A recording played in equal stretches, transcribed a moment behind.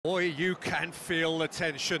Boy, you can feel the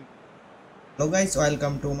tension. Hello guys,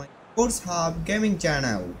 welcome to my Sports Hub gaming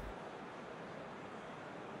channel.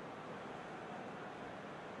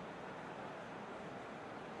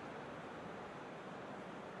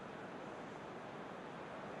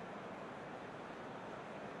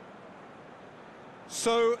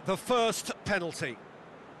 So, the first penalty.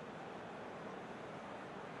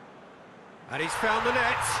 And he's found the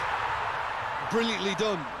net. Brilliantly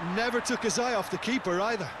done. Never took his eye off the keeper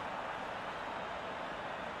either.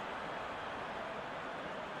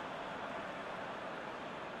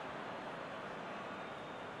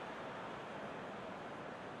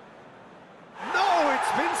 No,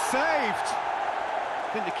 it's been saved. I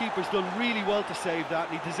think the keeper's done really well to save that,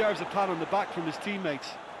 and he deserves a pat on the back from his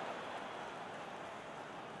teammates.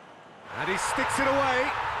 And he sticks it away.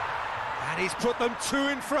 And he's put them two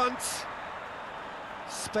in front.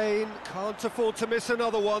 Spain can't afford to miss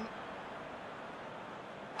another one.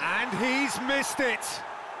 And he's missed it.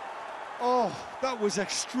 Oh, that was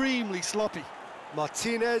extremely sloppy.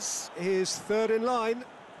 Martinez is third in line.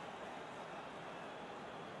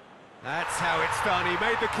 That's how it's done. He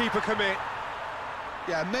made the keeper commit.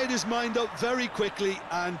 Yeah, made his mind up very quickly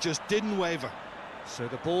and just didn't waver. So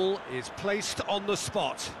the ball is placed on the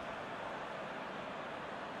spot.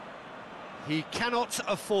 He cannot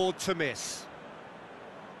afford to miss.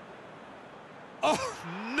 Oh,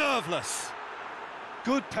 nerveless.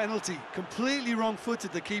 Good penalty, completely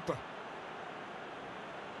wrong-footed the keeper.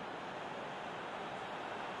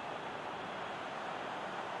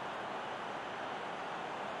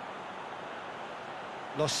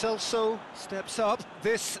 Lo Celso steps up,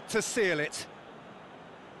 this to seal it.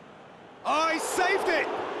 Oh, he saved it!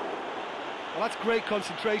 Well, that's great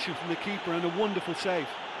concentration from the keeper and a wonderful save.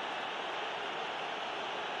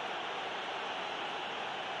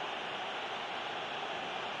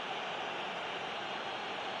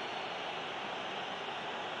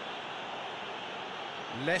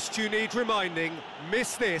 Lest you need reminding,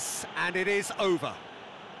 miss this and it is over.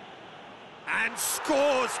 And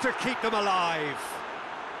scores to keep them alive.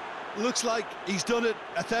 Looks like he's done it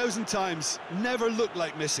 1,000 times. Never looked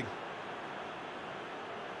like missing.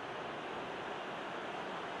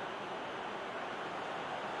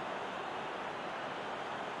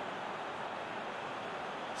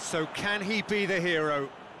 So can he be the hero?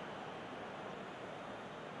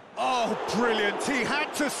 Oh, brilliant. He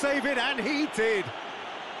had to save it, and he did.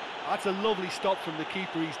 That's a lovely stop from the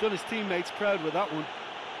keeper. He's done his teammates proud with that one.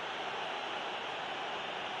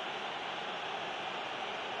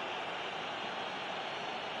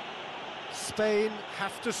 Spain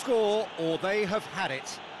have to score, or they have had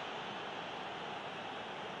it.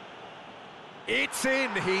 It's in.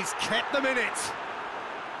 He's kept them in it.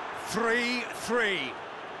 3-3.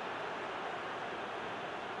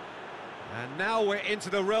 And now we're into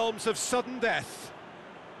the realms of sudden death.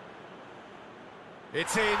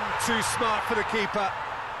 It's in, too smart for the keeper.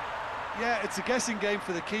 Yeah, it's a guessing game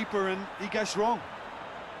for the keeper, and he guessed wrong.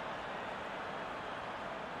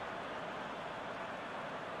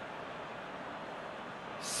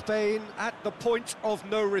 Spain at the point of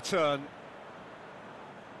no return.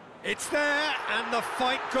 It's there, and the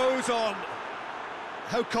fight goes on.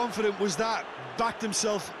 How confident was that? Backed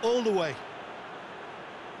himself all the way.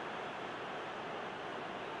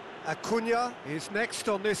 Acuna is next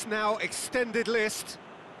on this now extended list.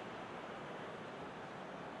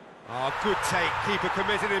 Oh, good take. Keeper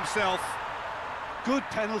committed himself. Good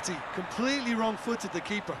penalty. Completely wrong-footed the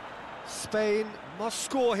keeper. Spain must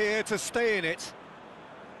score here to stay in it.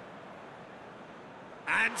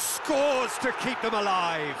 And scores to keep them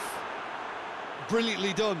alive.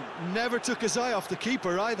 Brilliantly done. Never took his eye off the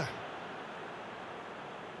keeper either.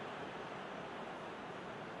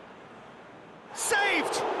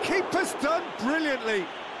 Saved! Keeper's done brilliantly.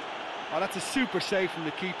 Oh, that's a super save from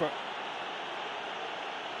the keeper.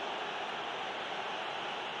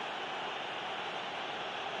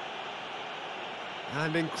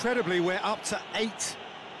 And incredibly, we're up to 8.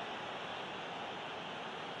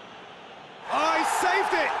 Oh, he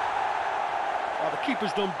saved it! Oh, the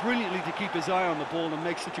keeper's done brilliantly to keep his eye on the ball and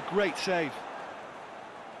make such a great save.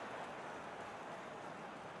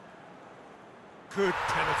 Good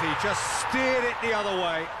penalty, just steered it the other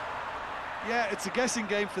way. Yeah, it's a guessing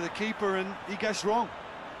game for the keeper, and he guessed wrong.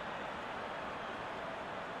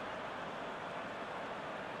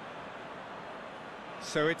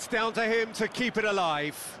 So it's down to him to keep it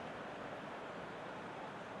alive.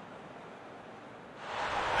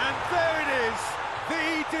 And there it is,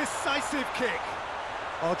 the decisive kick.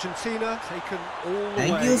 Argentina taken all the way.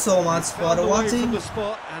 Thank you so much for Found a way watching. from the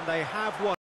spot, and they have won.